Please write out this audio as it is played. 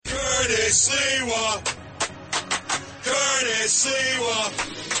Sliwa. Curtis Sliwa.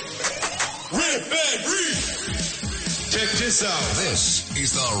 Rip and read. Check this out. This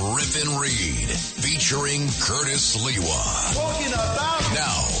is the Rip and Read featuring Curtis Sliwa.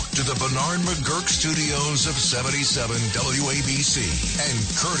 Now to the Bernard McGurk studios of 77 WABC and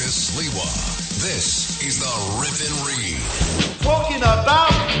Curtis Sliwa. This is the Rip and Read. Talking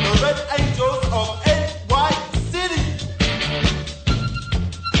about the Red Angels of NY City.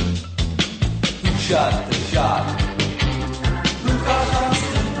 Who shot the shot? Who got shots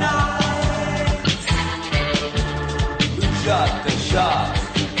tonight? Who shot the shot?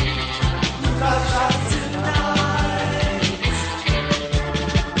 Who got shots tonight?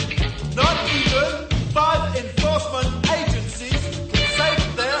 Not even 5 enforcement agencies can save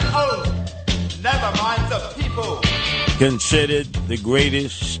their own. Never mind the people. Considered the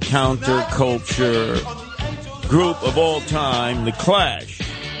greatest counterculture group of all time, The Clash.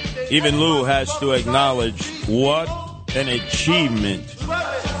 Even Lou has to acknowledge what an achievement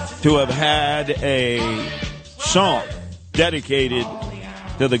to have had a song dedicated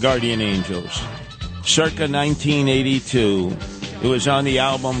to the Guardian Angels. Circa 1982, it was on the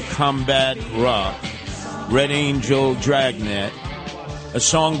album Combat Rock, Red Angel Dragnet, a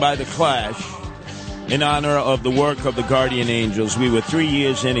song by The Clash in honor of the work of the Guardian Angels. We were 3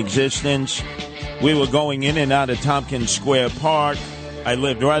 years in existence. We were going in and out of Tompkins Square Park. I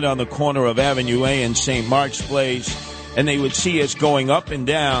lived right on the corner of Avenue A and St. Mark's Place, and they would see us going up and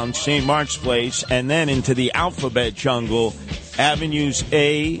down St. Mark's Place and then into the alphabet jungle, Avenues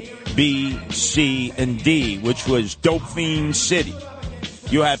A, B, C, and D, which was Dope Fiend City.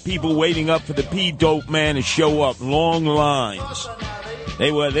 You had people waiting up for the P-Dope man to show up, long lines.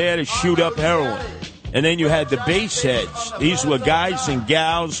 They were there to shoot up heroin. And then you had the bass heads. These were guys and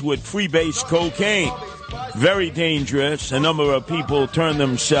gals with freebase cocaine. Very dangerous. A number of people turned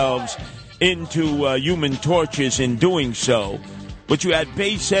themselves into human torches in doing so. But you had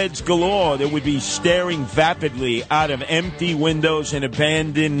bass heads galore that would be staring vapidly out of empty windows in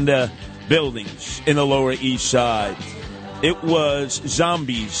abandoned buildings in the Lower East Side. It was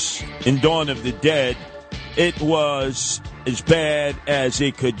zombies in Dawn of the Dead. It was as bad as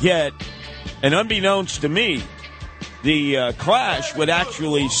it could get. And unbeknownst to me, the Clash would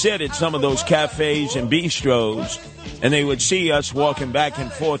actually sit at some of those cafes and bistros, and they would see us walking back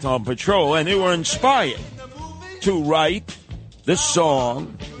and forth on patrol, and they were inspired to write the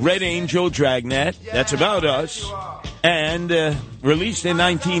song Red Angel Dragnet, that's about us, and released in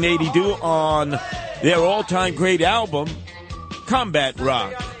 1982 on their all-time great album, Combat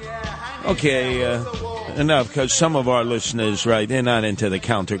Rock. Okay, enough, because some of our listeners, right, they're not into the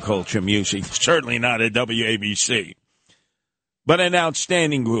counterculture music, certainly not at WABC. But an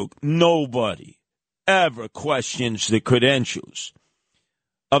outstanding group. Nobody ever questions the credentials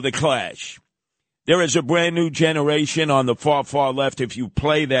of the Clash. There is a brand new generation on the far, far left. If you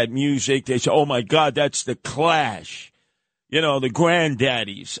play that music, they say, oh, my God, that's the Clash. You know, the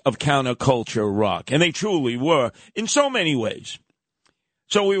granddaddies of counterculture rock. And they truly were in so many ways.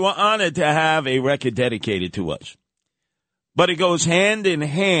 So we were honored to have a record dedicated to us. But it goes hand in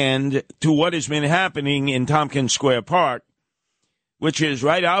hand to what has been happening in Tompkins Square Park, which is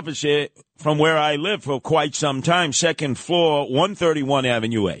right opposite from where I live for quite some time, second floor, 131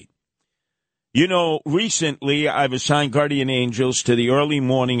 Avenue A. You know, recently I've assigned Guardian Angels to the early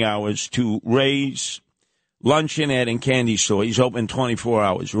morning hours to Ray's Luncheonette and Candy Store. He's open 24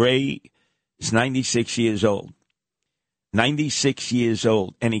 hours. Ray is 96 years old. 96 years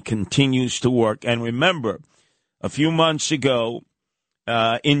old, and he continues to work. And remember, a few months ago,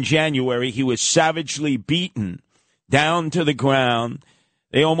 in January, he was savagely beaten down to the ground.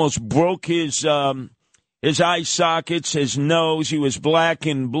 They almost broke his eye sockets, his nose. He was black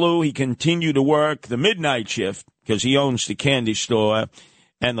and blue. He continued to work the midnight shift because he owns the candy store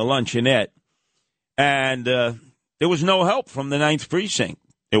and the luncheonette. And there was no help from the 9th Precinct.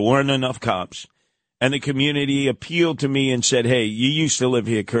 There weren't enough cops. And the community appealed to me and said, hey, you used to live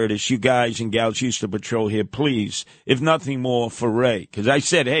here, Curtis. You guys and gals used to patrol here. Please, if nothing more, for Ray. Because I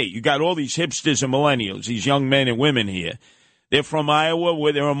said, hey, you got all these hipsters and millennials, these young men and women here. They're from Iowa,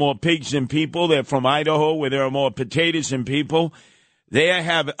 where there are more pigs than people. They're from Idaho, where there are more potatoes than people. They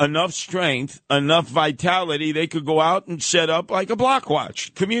have enough strength, enough vitality. They could go out and set up like a block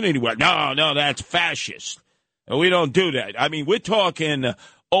watch, community watch. No, that's fascist. We don't do that. I mean, we're talking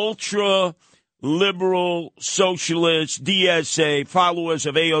ultra liberal, socialist, DSA, followers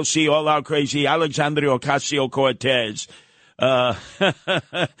of AOC, all out crazy, Alexandria Ocasio-Cortez,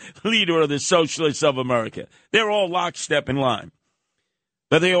 leader of the socialists of America. They're all lockstep in line.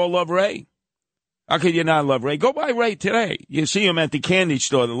 But they all love Ray. How could you not love Ray? Go by Ray today. You see him at the candy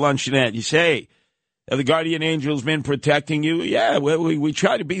store, the luncheonette. You say, hey, have the guardian angels been protecting you? Yeah, we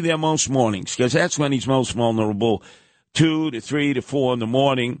try to be there most mornings because that's when he's most vulnerable, 2 to 3 to 4 in the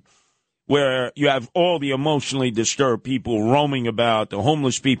morning, where you have all the emotionally disturbed people roaming about, the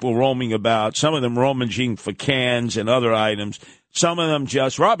homeless people roaming about, some of them rummaging for cans and other items, some of them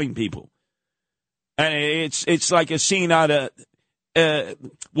just robbing people. And it's like a scene out of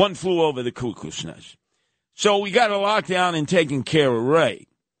One Flew Over the Cuckoo's Nest. So we got to lock down and taking care of Ray.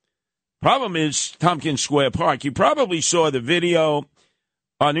 Problem is Tompkins Square Park. You probably saw the video.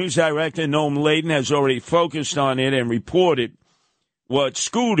 Our news director, Noam Layden, has already focused on it and reported what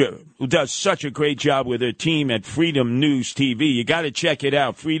Scooter, who does such a great job with her team at Freedom News TV. You got to check it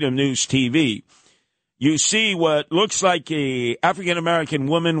out, Freedom News TV. You see what looks like a African-American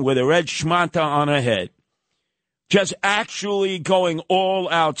woman with a red schmata on her head, just actually going all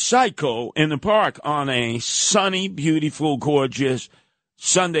out psycho in the park on a sunny, beautiful, gorgeous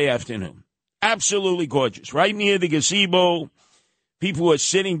Sunday afternoon. Absolutely gorgeous. Right near the gazebo, people are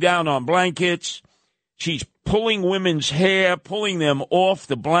sitting down on blankets. She's pulling women's hair, pulling them off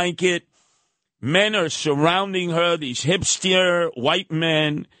the blanket. Men are surrounding her, these hipster white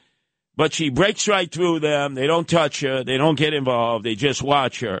men. But she breaks right through them. They don't touch her. They don't get involved. They just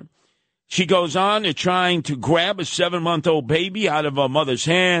watch her. She goes on to trying to grab a 7-month-old baby out of her mother's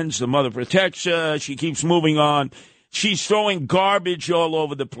hands. The mother protects her. She keeps moving on. She's throwing garbage all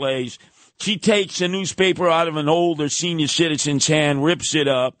over the place. She takes a newspaper out of an older senior citizen's hand, rips it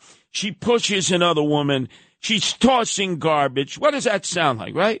up. She pushes another woman. She's tossing garbage. What does that sound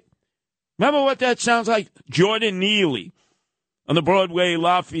like, right? Remember what that sounds like? Jordan Neely on the Broadway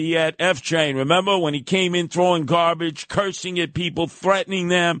Lafayette F train. Remember when he came in throwing garbage, cursing at people, threatening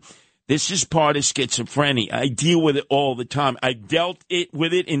them? This is part of schizophrenia. I deal with it all the time. I dealt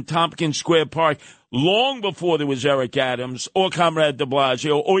with it in Tompkins Square Park long before there was Eric Adams or Comrade de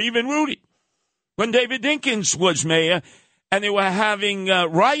Blasio or even Rudy. When David Dinkins was mayor and they were having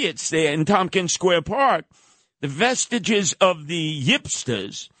riots there in Tompkins Square Park, the vestiges of the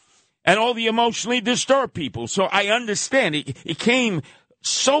yipsters and all the emotionally disturbed people. So I understand it came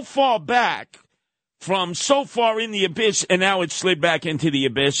so far back from so far in the abyss, and now it slid back into the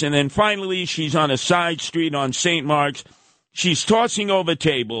abyss. And then finally she's on a side street on St. Mark's. She's tossing over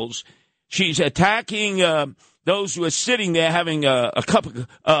tables. She's attacking those who are sitting there having a cup of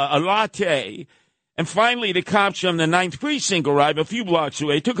a latte. And finally the cops from the 9th Precinct arrive a few blocks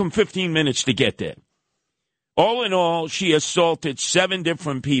away. It took them 15 minutes to get there. All in all, she assaulted 7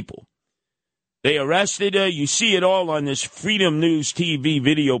 different people. They arrested her. You see it all on this Freedom News TV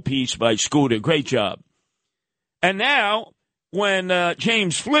video piece by Scooter. Great job. And now, when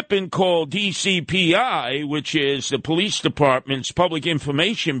James Flippin called DCPI, which is the police department's Public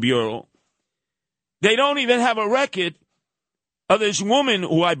Information Bureau, they don't even have a record of this woman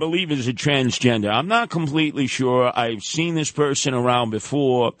who I believe is a transgender. I'm not completely sure. I've seen this person around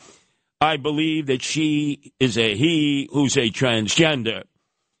before. I believe that she is a he who's a transgender.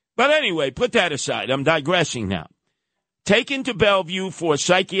 But anyway, put that aside. I'm digressing now. Taken to Bellevue for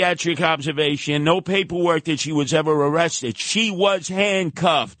psychiatric observation. No paperwork that she was ever arrested. She was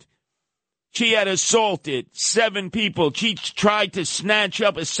handcuffed. She had assaulted 7 people. She tried to snatch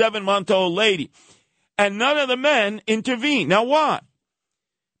up a 7-month-old lady. And none of the men intervened. Now why?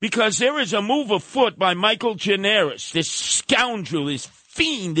 Because there is a move afoot by Michael Generis, this scoundrel, this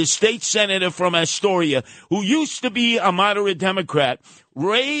fiend, this state senator from Astoria, who used to be a moderate Democrat,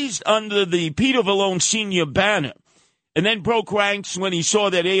 raised under the Peter Vallone Sr. banner, and then broke ranks when he saw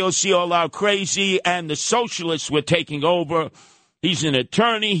that AOC all out crazy and the socialists were taking over. He's an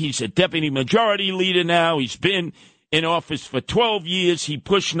attorney. He's a deputy majority leader now. He's been in office for 12 years. He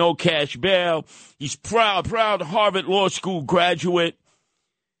pushed no cash bail. He's proud Harvard Law School graduate.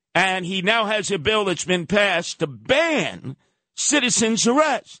 And he now has a bill that's been passed to ban citizen's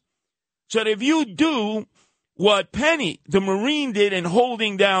arrest. So that if you do what Penny, the Marine, did in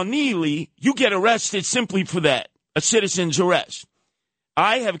holding down Neely, you get arrested simply for that, a citizen's arrest.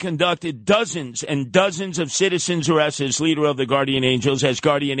 I have conducted dozens and dozens of citizen's arrests as leader of the Guardian Angels, as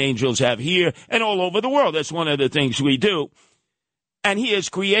Guardian Angels have here and all over the world. That's one of the things we do. And he has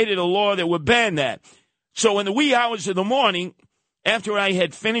created a law that would ban that. So in the wee hours of the morning, after I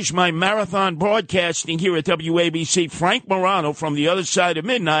had finished my marathon broadcasting here at WABC, Frank Morano from the other side of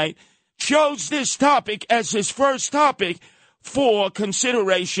midnight chose this topic as his first topic for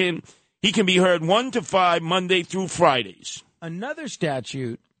consideration. He can be heard 1 to 5 Monday through Fridays. Another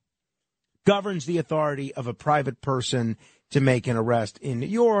statute governs the authority of a private person to make an arrest in New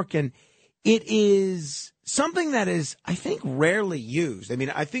York, and it is something that is, I think, rarely used. I mean,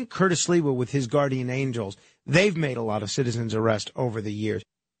 I think Curtis Sliwa with his guardian angels, they've made a lot of citizens arrest over the years.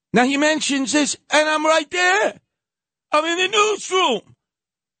 Now, he mentions this, and I'm right there. I'm in the newsroom.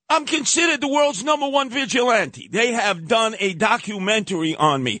 I'm considered the world's #1 vigilante. They have done a documentary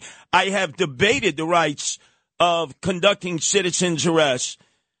on me. I have debated the rights of conducting citizens' arrests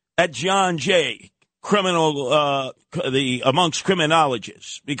at John Jay, amongst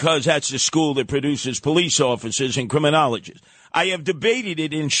criminologists, because that's the school that produces police officers and criminologists. I have debated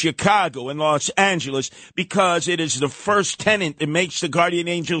it in Chicago and Los Angeles because it is the first tenet that makes the guardian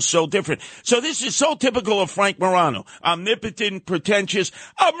angel so different. So this is so typical of Frank Morano. Omnipotent, pretentious.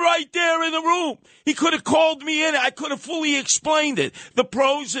 I'm right there in the room. He could have called me in. I could have fully explained it, the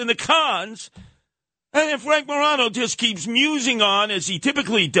pros and the cons. And then Frank Morano just keeps musing on, as he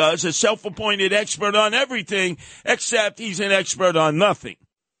typically does, a self-appointed expert on everything, except he's an expert on nothing.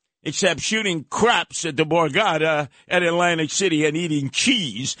 Except shooting craps at the Borgata at Atlantic City and eating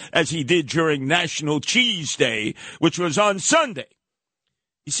cheese, as he did during National Cheese Day, which was on Sunday.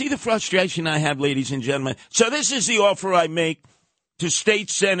 You see the frustration I have, ladies and gentlemen? So this is the offer I make to State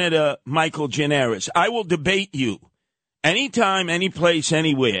Senator Michael Gianaris. I will debate you anytime, any place,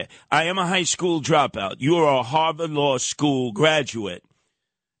 anywhere. I am a high school dropout. You are a Harvard Law School graduate.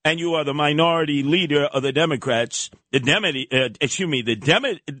 And you are the minority leader of the Democrats, deputy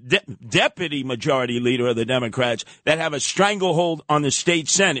majority leader of the Democrats that have a stranglehold on the state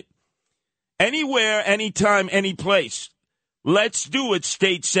Senate. Anywhere, anytime, any place. Let's do it,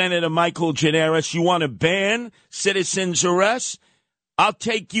 State Senator Michael Gianaris. You want to ban citizens' arrests? I'll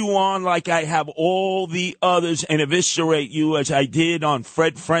take you on like I have all the others and eviscerate you as I did on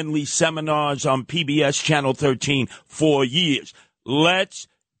Fred Friendly seminars on PBS Channel 13 for years. Let's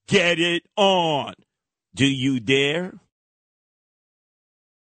get it on. Do you dare?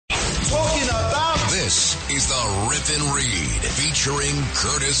 Talking about This is the Rip and Read featuring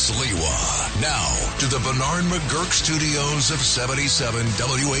Curtis Sliwa. Now to the Bernard McGurk studios of 77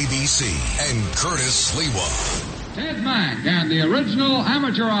 WABC and Curtis Sliwa. Ted Mack and the original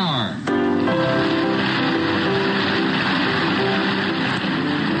Amateur Hour.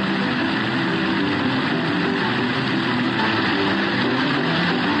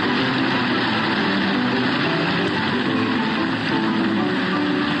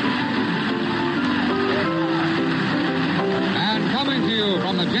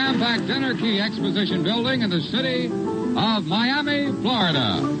 From the jam-packed Dinner Key Exposition Building in the city of Miami,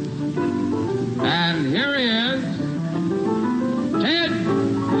 Florida. And here he is, Ted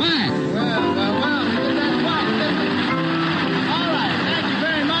Mack. Well, isn't that what? All right, thank you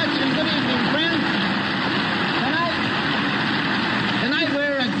very much, and good evening, friends. Tonight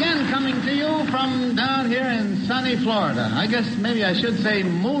we're again coming to you from down here in sunny Florida. I guess maybe I should say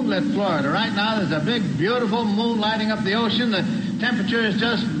moonlit Florida. Right now there's a big, beautiful moon lighting up the ocean. The temperature is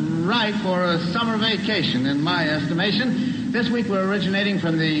just right for a summer vacation, in my estimation. This week we're originating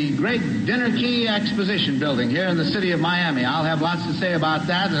from the great Dinner Key Exposition Building here in the city of Miami. I'll have lots to say about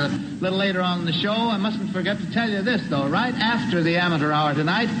that a little later on in the show. I mustn't forget to tell you this, though. Right after the amateur hour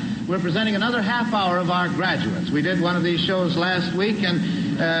tonight, we're presenting another half hour of our graduates. We did one of these shows last week, and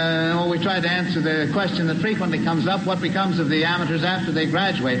we tried to answer the question that frequently comes up, what becomes of the amateurs after they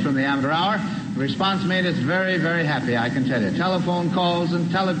graduate from the amateur hour? The response made us very, very happy, I can tell you. Telephone calls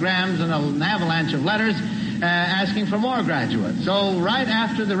and telegrams and an avalanche of letters asking for more graduates. So right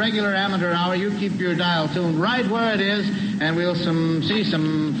after the regular amateur hour, you keep your dial tuned right where it is, and we'll see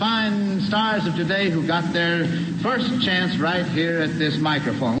some fine stars of today who got their first chance right here at this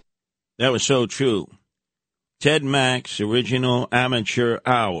microphone. That was so true. Ted Mack's original amateur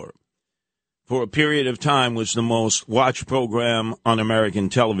hour, for a period of time, was the most watched program on American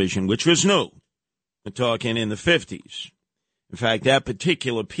television, which was new. We're talking in the 50s. In fact, that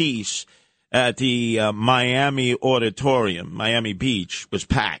particular piece at the Miami Auditorium, Miami Beach, was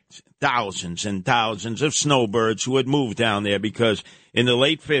packed. Thousands and thousands of snowbirds who had moved down there because in the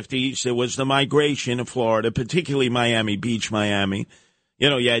late 50s, there was the migration of Florida, particularly Miami Beach, Miami. You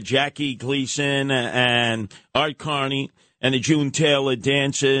know, you had Jackie Gleason and Art Carney and the June Taylor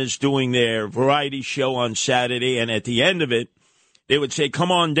dancers doing their variety show on Saturday. And at the end of it, they would say,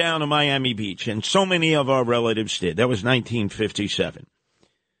 come on down to Miami Beach. And so many of our relatives did. That was 1957.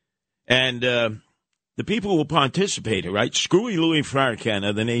 And the people who participated, right? Screwy Louis Farrakhan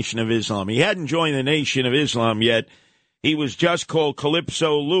of the Nation of Islam. He hadn't joined the Nation of Islam yet. He was just called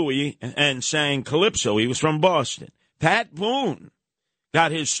Calypso Louis and sang Calypso. He was from Boston. Pat Boone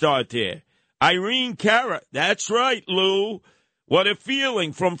got his start there. Irene Cara, that's right, Lou. What a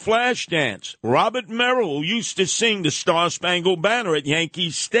Feeling from Flashdance. Robert Merrill, who used to sing the Star Spangled Banner at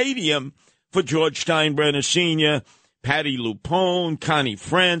Yankee Stadium for George Steinbrenner Sr., Patty Lupone, Connie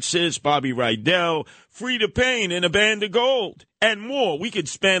Francis, Bobby Rydell, Frida Payne, and a Band of Gold, and more. We could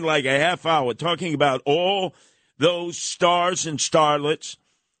spend like a half hour talking about all those stars and starlets,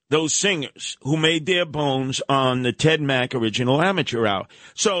 those singers who made their bones on the Ted Mack Original Amateur Hour.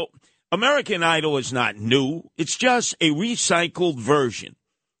 So American Idol is not new. It's just a recycled version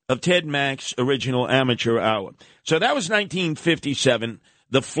of Ted Mack's Original Amateur Hour. So that was 1957,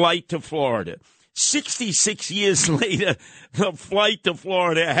 The Flight to Florida. 66 years later, The Flight to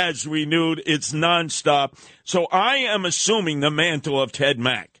Florida has renewed. It's nonstop. So I am assuming the mantle of Ted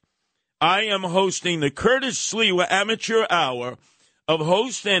Mack. I am hosting the Curtis Sliwa Amateur Hour of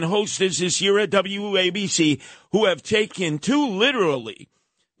hosts and hostesses here at WABC who have taken too literally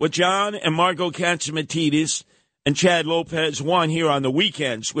what John and Margot Katzimatidis and Chad Lopez want here on the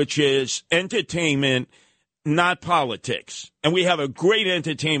weekends, which is entertainment, not politics. And we have a great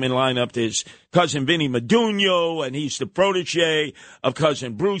entertainment lineup. There's Cousin Vinny Madunio, and he's the protege of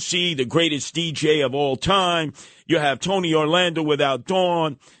Cousin Brucey, the greatest DJ of all time. You have Tony Orlando without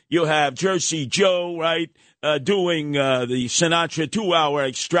Dawn. You have Jersey Joe, right, doing the Sinatra 2-hour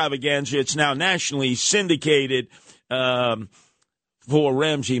extravaganza. It's now nationally syndicated for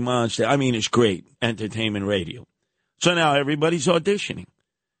Ramsey Monster. I mean, it's great entertainment radio. So now everybody's auditioning.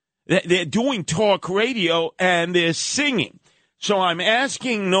 They're doing talk radio, and they're singing. So I'm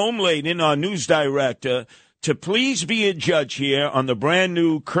asking Noam Laden, our news director, to please be a judge here on the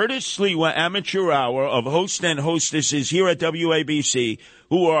brand-new Curtis Sliwa Amateur Hour of hosts and hostesses here at WABC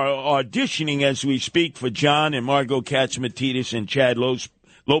who are auditioning as we speak for John and Margot Katzimatidis and Chad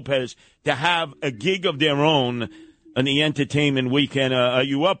Lopez to have a gig of their own on the entertainment weekend. Are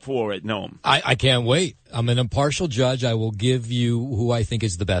you up for it, Noam? I can't wait. I'm an impartial judge. I will give you who I think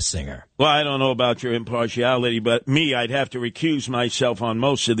is the best singer. Well, I don't know about your impartiality, but I'd have to recuse myself on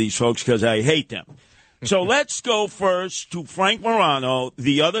most of these folks because I hate them. So let's go first to Frank Morano,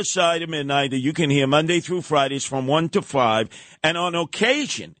 The Other Side of Midnight, that you can hear Monday through Fridays from 1 to 5. And on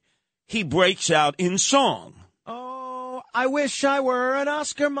occasion, he breaks out in song. I wish I were an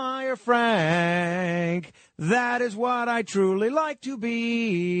Oscar Mayer Frank. That is what I truly like to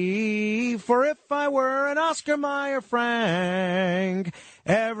be. For if I were an Oscar Mayer Frank,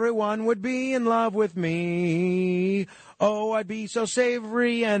 everyone would be in love with me. Oh, I'd be so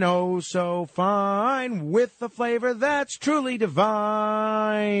savory and oh so fine, with a flavor that's truly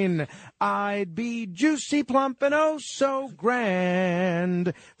divine. I'd be juicy, plump, and oh so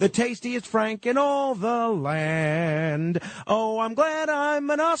grand, the tastiest Frank in all the land. Oh, I'm glad I'm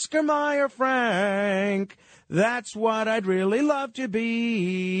an Oscar Mayer Frank. That's what I'd really love to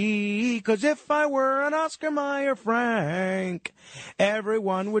be. 'Cause if I were an Oscar Mayer Frank,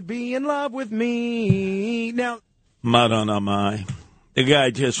 everyone would be in love with me. Now, Madonna Mai. The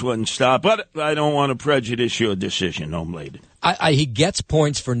guy just wouldn't stop. But I don't want to prejudice your decision, Noam Laden. He gets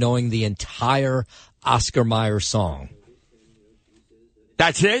points for knowing the entire Oscar Mayer song.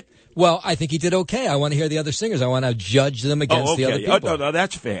 That's it? Well, I think he did okay. I want to hear the other singers. I want to judge them against the other people. No,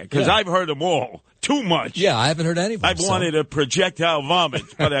 that's fair, because I've heard them all. Too much. Yeah, I haven't heard any of them. I've wanted a projectile vomit,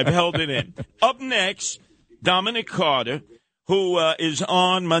 but I've held it in. Up next, Dominic Carter, who is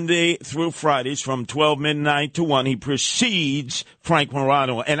on Monday through Fridays from 12 midnight to 1. He precedes Frank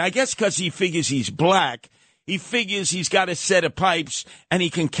Morano. And I guess because he figures he's black, he figures he's got a set of pipes and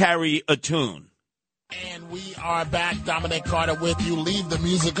he can carry a tune. And we are back. Dominic Carter with you. Leave the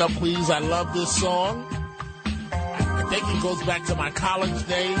music up, please. I love this song. I think it goes back to my college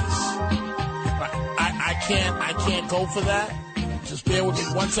days. I can't go for that. Just bear with me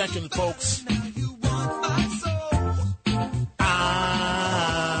 1 second, folks.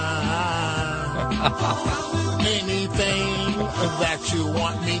 Anything that you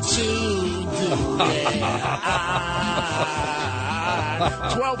want me to do. Yeah.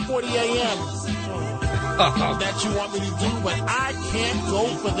 12:40 a.m. that you want me to do, but I can't go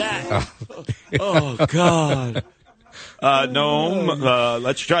for that. Oh, God. No,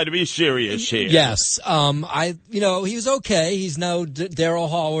 let's try to be serious here. Yes. He was okay. He's no Daryl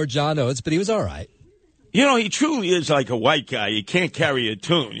Hall or John Oates, but he was all right. You know, he truly is like a white guy. He can't carry a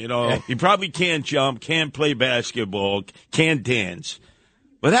tune, you know. He probably can't jump, can't play basketball, can't dance.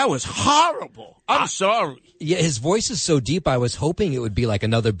 But that was horrible. I'm sorry. Yeah, his voice is so deep, I was hoping it would be like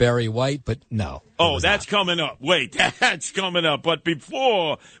another Barry White, but no. Oh, that's coming up. Wait, that's coming up. But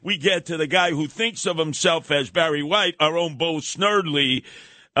before we get to the guy who thinks of himself as Barry White, our own Bo Snerdley,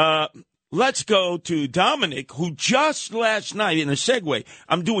 let's go to Dominic, who just last night, in a segue,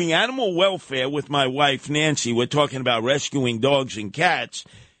 I'm doing animal welfare with my wife, Nancy. We're talking about rescuing dogs and cats.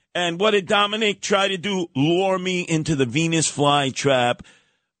 And what did Dominic try to do? Lure me into the Venus flytrap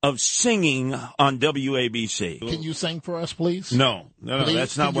of singing on WABC. Can you sing for us, please? No, Please?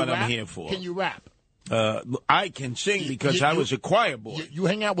 that's not what rap? I'm here for. Can you rap? I can sing because I was a choir boy. You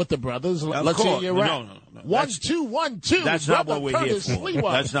hang out with the brothers. Of Let's course. hear you rap. No. 1, 2, 1, 2. That's not Brother what we're Curtis here for.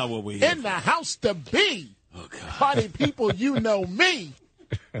 Sliwa That's not what we're here in the house to be. Oh, God. Party people, you know me.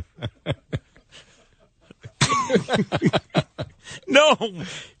 No.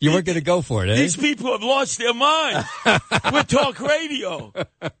 You weren't going to go for it, eh? These people have lost their minds with talk radio.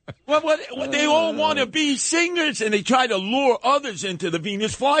 What they all want to be singers, and they try to lure others into the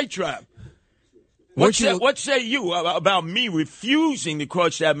Venus flytrap. What say you about me refusing to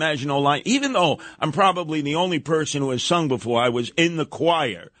cross that Maginot line, even though I'm probably the only person who has sung before? I was in the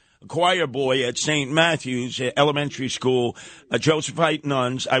choir. A choir boy at St. Matthew's Elementary School, Josephite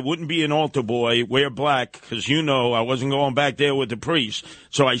nuns. I wouldn't be an altar boy, wear black, because, I wasn't going back there with the priests.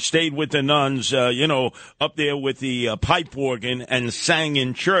 So I stayed with the nuns, up there with the pipe organ and sang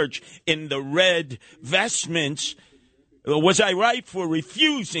in church in the red vestments. Was I right for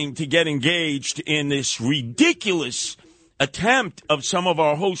refusing to get engaged in this ridiculous attempt of some of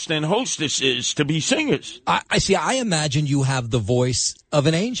our hosts and hostesses to be singers? I see. I imagine you have the voice of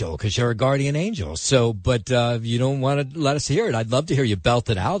an angel because you're a guardian angel. So, but you don't want to let us hear it. I'd love to hear you belt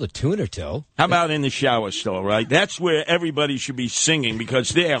it out, a tune or two. How about in the shower still, right? That's where everybody should be singing because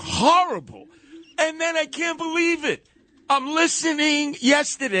they're horrible. And then I can't believe it. I'm listening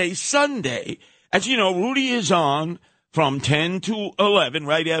yesterday, Sunday, as you know, Rudy is on from 10 to 11,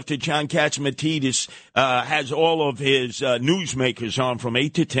 right after John Catsimatidis has all of his newsmakers on from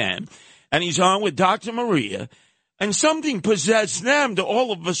 8 to 10. And he's on with Dr. Maria. And something possessed them to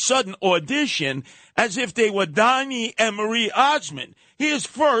all of a sudden audition as if they were Donnie and Marie Osmond. Here's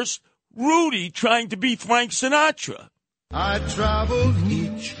first Rudy trying to be Frank Sinatra. I traveled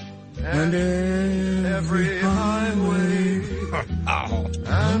each and every highway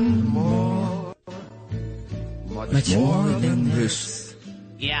and more. Much more than this.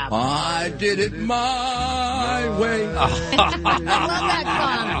 Yeah. I did it my way. I love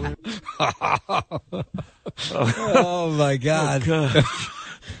that song. Oh, my God. Oh,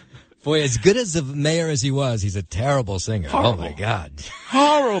 Boy, as good as a mayor as he was, he's a terrible singer. Horrible. Oh, my God.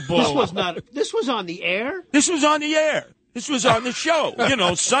 Horrible. This was on the air? This was on the air. This was on the show.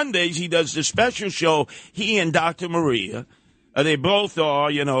 Sundays he does the special show, he and Dr. Maria. They both are,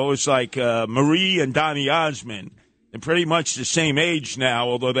 it's like Marie and Donnie Osmond. They're pretty much the same age now,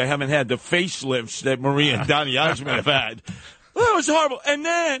 although they haven't had the facelifts that Marie and Donnie Osmond have had. Well, it was horrible. And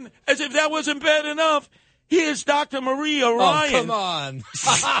then, as if that wasn't bad enough, here's Dr. Maria Ryan. Oh, come on.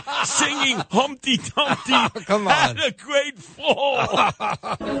 Singing Humpty Dumpty. Come on. Had a great fall.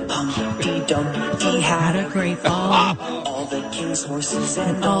 Humpty Dumpty had a great fall. All the king's horses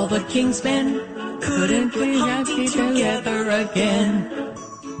and all the king's men couldn't bring Humpty together again.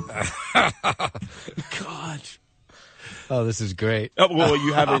 God. Oh, this is great. Oh, well,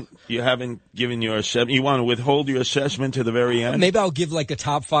 you haven't given your assessment. You want to withhold your assessment to the very end? Maybe I'll give like a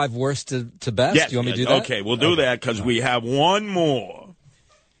top 5 worst to best. Yes, do you want me to do that? Okay, we'll do that because we have one more.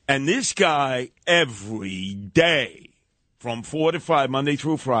 And this guy, every day, from 4 to 5, Monday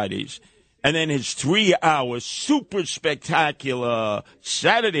through Fridays, and then his 3-hour super spectacular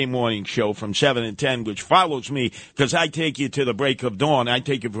Saturday morning show from 7 to 10, which follows me because I take you to the break of dawn. I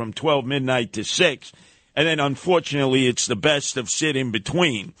take you from 12 midnight to 6. And then, unfortunately, it's the best of Sid in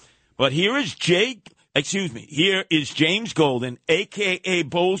between. But here is James Golden, a.k.a.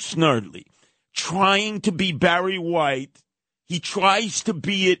 Bo Snerdley, trying to be Barry White. He tries to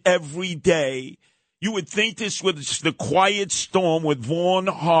be it every day. You would think this was the Quiet Storm with Vaughn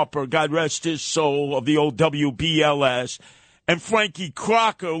Harper, God rest his soul, of the old WBLS, and Frankie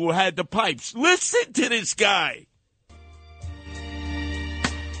Crocker, who had the pipes. Listen to this guy.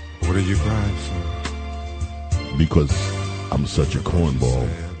 What are you crying for? Because I'm such a cornball.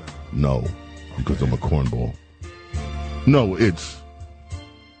 No, because I'm a cornball. No, it's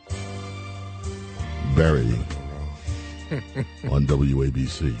Barry on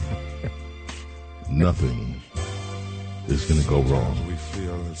WABC. Nothing is going to go wrong. We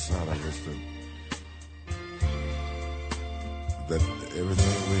feel inside of us that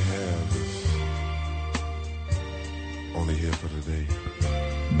everything we have is only here for today.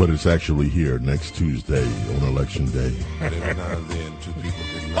 But it's actually here next Tuesday on Election Day. But every now and then, two people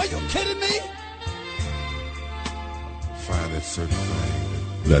can Are you kidding me? find that certain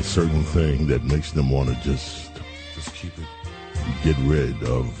thing. That certain thing that makes them want to just keep it. Get rid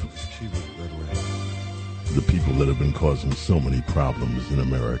of Just keep it that way. the people that have been causing so many problems in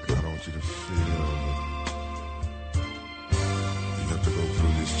America. I don't want you to feel that you have to go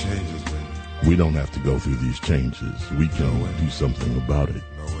through these changes, baby. We don't have to go through these changes. We can do something about it.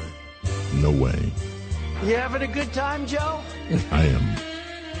 No way. No way. You having a good time, Joe? I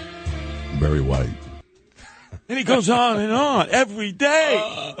am very white. And he goes on every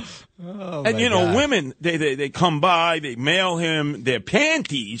day. And, God. women, they come by, they mail him their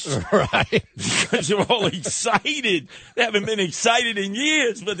panties. Right. Because they're all excited. They haven't been excited in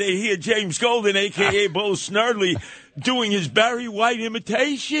years, but they hear James Golden, a.k.a. Bo Snerdley, doing his Barry White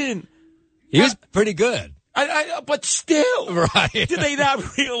imitation. He was pretty good. But still, right? Do they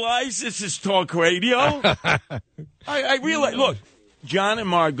not realize this is talk radio? I realize. Look, John and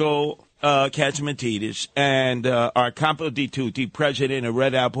Margot Catsimatidis and our Campo di Tutti, president of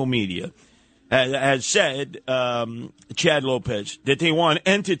Red Apple Media, has said, Chad Lopez, that they want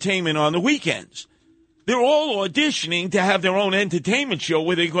entertainment on the weekends. They're all auditioning to have their own entertainment show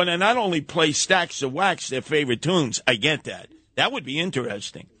where they're going to not only play stacks of wax, their favorite tunes. I get that. That would be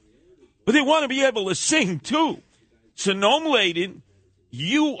interesting. But they want to be able to sing, too. So, Noam Laden,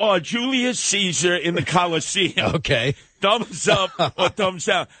 you are Julius Caesar in the Colosseum. Okay. Thumbs up or thumbs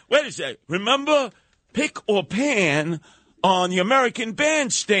down. Wait a second. Remember Pick or Pan on the American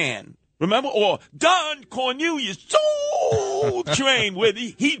Bandstand? Remember? Or Don Cornelius Soul Train, where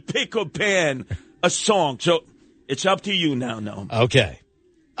he'd pick or pan a song. So, it's up to you now, Noam. Okay.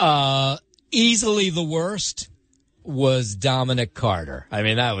 Easily the worst was Dominic Carter. I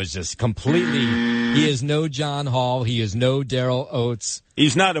mean, that was just completely. He is no John Hall. He is no Daryl Oates.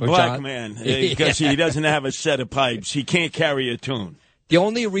 He's not a black man because he doesn't have a set of pipes. He can't carry a tune. The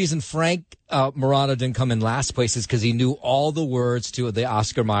only reason Frank Morano didn't come in last place is because he knew all the words to the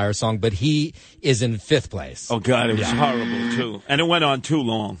Oscar Mayer song, but he is in fifth place. Oh, God, it was horrible, too. And it went on too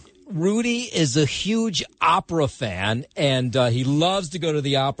long. Rudy is a huge opera fan, and he loves to go to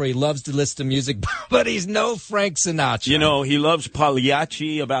the opera. He loves to listen to music, but he's no Frank Sinatra. You know, he loves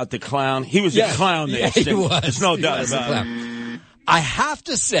Pagliacci about the clown. He was a clown there. Yeah, he was. There's no doubt about it. I have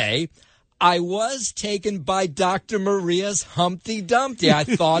to say, I was taken by Dr. Maria's Humpty Dumpty. I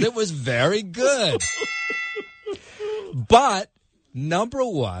thought it was very good. But number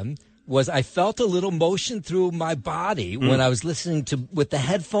one was I felt a little motion through my body when I was listening to, with the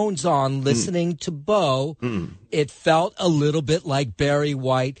headphones on, listening to Bo. It felt a little bit like Barry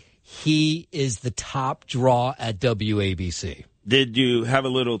White. He is the top draw at WABC. Did you have a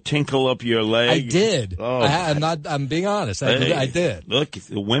little tinkle up your leg? I did. Oh. I'm being honest. I did. Look,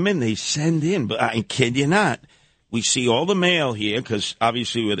 the women, they send in, but I kid you not. We see all the mail here because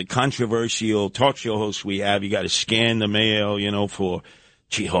obviously with the controversial talk show hosts we have, you got to scan the mail, for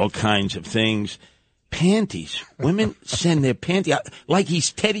all kinds of things. Panties. Women send their panties out like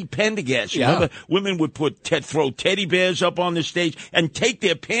he's Teddy Pendergast. Yeah. Remember, women would throw teddy bears up on the stage and take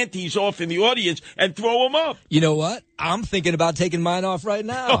their panties off in the audience and throw them up. You know what? I'm thinking about taking mine off right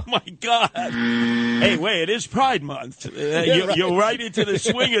now. Oh, my God. Hey, wait, it is Pride Month. You're right into the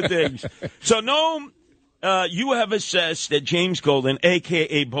swing of things. So, Noam, you have assessed that James Golden,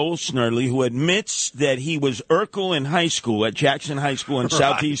 a.k.a. Bo Snerdley, who admits that he was Urkel in high school at Jackson High School in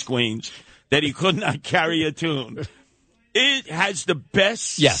Southeast Queens, that he could not carry a tune. It has the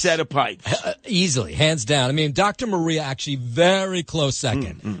best set of pipes. Easily, hands down. I mean, Dr. Maria actually very close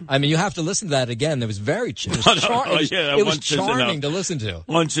second. I mean, you have to listen to that again. It was very charming to listen to.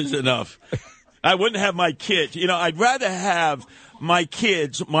 Once is enough. I wouldn't have my kids. I'd rather have my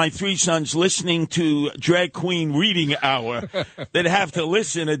kids, my three sons, listening to Drag Queen Reading Hour than have to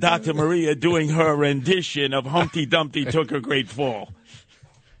listen to Dr. Maria doing her rendition of Humpty Dumpty Took a Great Fall.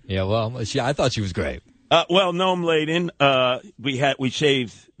 Yeah, well, I thought she was great. Well, Noam Laden, we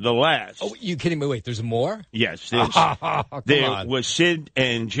saved the last. Oh, you kidding me? Wait, there's more? Yes, there was Sid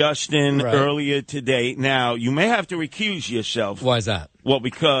and Justin earlier today. Now, you may have to recuse yourself. Why is that? Well,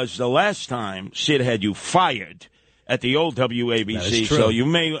 because the last time Sid had you fired at the old WABC, so you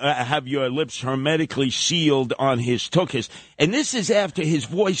may have your lips hermetically sealed on his tuchus. And this is after his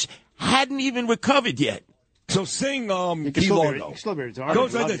voice hadn't even recovered yet. So sing Key Largo.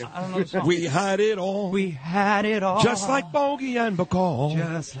 Goes like this. We had it all. We had it all. Just like Bogey and Bacall.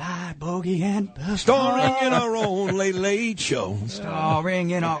 Just like Bogey and Bacall. Starring in our own late show. Starring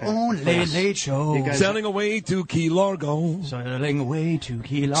in our own late show. Sailing away to Key Largo. Sailing away to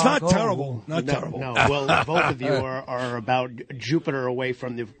Key Largo. It's not terrible. Not terrible. No, well, both of you are about Jupiter away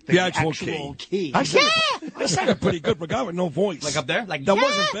from the actual key. I sounded pretty good, but guy with no voice. Like up there? Like that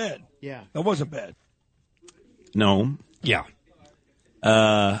wasn't bad. Yeah. That wasn't bad. No. Yeah.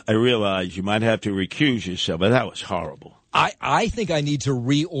 I realize you might have to recuse yourself, but that was horrible. I think I need to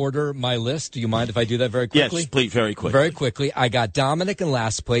reorder my list. Do you mind if I do that very quickly? Yes, please, very quickly. Very quickly. I got Dominic in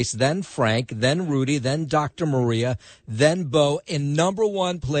last place, then Frank, then Rudy, then Dr. Maria, then Bo. In number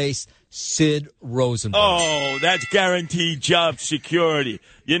one place, Sid Rosenberg. Oh, that's guaranteed job security.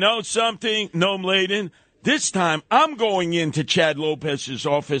 You know something, Noam Laden? This time, I'm going into Chad Lopez's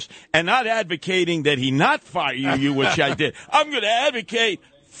office and not advocating that he not fire you, which I did. I'm going to advocate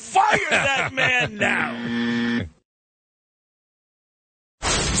fire that man now.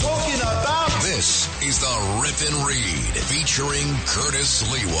 This is the Rip and Read featuring Curtis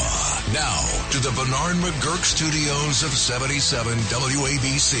Sliwa. Now to the Bernard McGurk studios of 77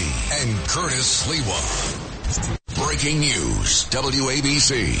 WABC and Curtis Sliwa. Breaking news,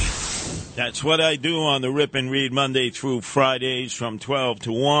 WABC. That's what I do on the Rip and Read Monday through Fridays from 12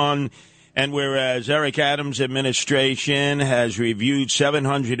 to 1. And whereas Eric Adams' administration has reviewed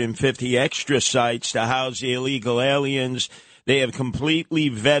 750 extra sites to house the illegal aliens, they have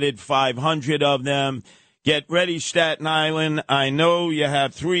completely vetted 500 of them. Get ready, Staten Island. I know you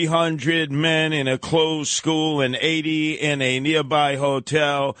have 300 men in a closed school and 80 in a nearby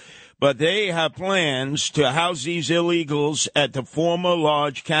hotel, but they have plans to house these illegals at the former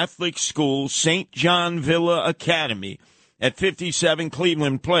large Catholic school, St. John Villa Academy, at 57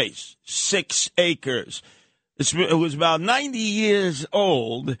 Cleveland Place, 6 acres. It was about 90 years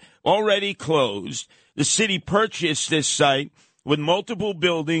old, already closed. The city purchased this site with multiple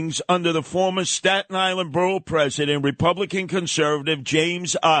buildings under the former Staten Island Borough President, Republican conservative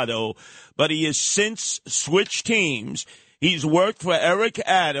James Otto, but he has since switched teams. He's worked for Eric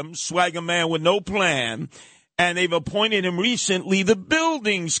Adams, swagger man with no plan, and they've appointed him recently the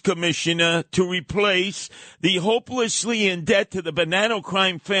buildings commissioner to replace the hopelessly in debt to the Banana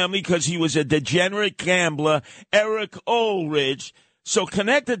crime family because he was a degenerate gambler, Eric Ulrich. So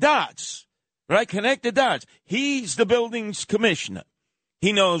connect the dots. Right? Connect the dots. He's the buildings commissioner.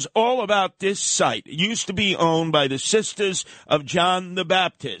 He knows all about this site. It used to be owned by the Sisters of John the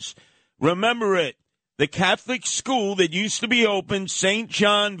Baptist. Remember it. The Catholic school that used to be open, St.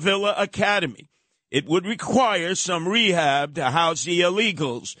 John Villa Academy. It would require some rehab to house the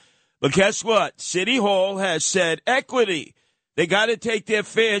illegals. But guess what? City Hall has said equity. They got to take their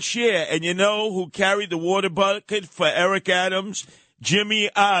fair share. And you know who carried the water bucket for Eric Adams? Jimmy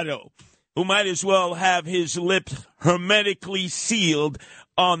Otto, who might as well have his lips hermetically sealed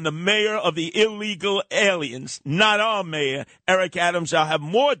on the mayor of the illegal aliens, not our mayor, Eric Adams. I'll have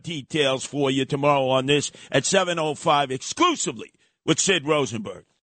more details for you tomorrow on this at 7:05 exclusively with Sid Rosenberg.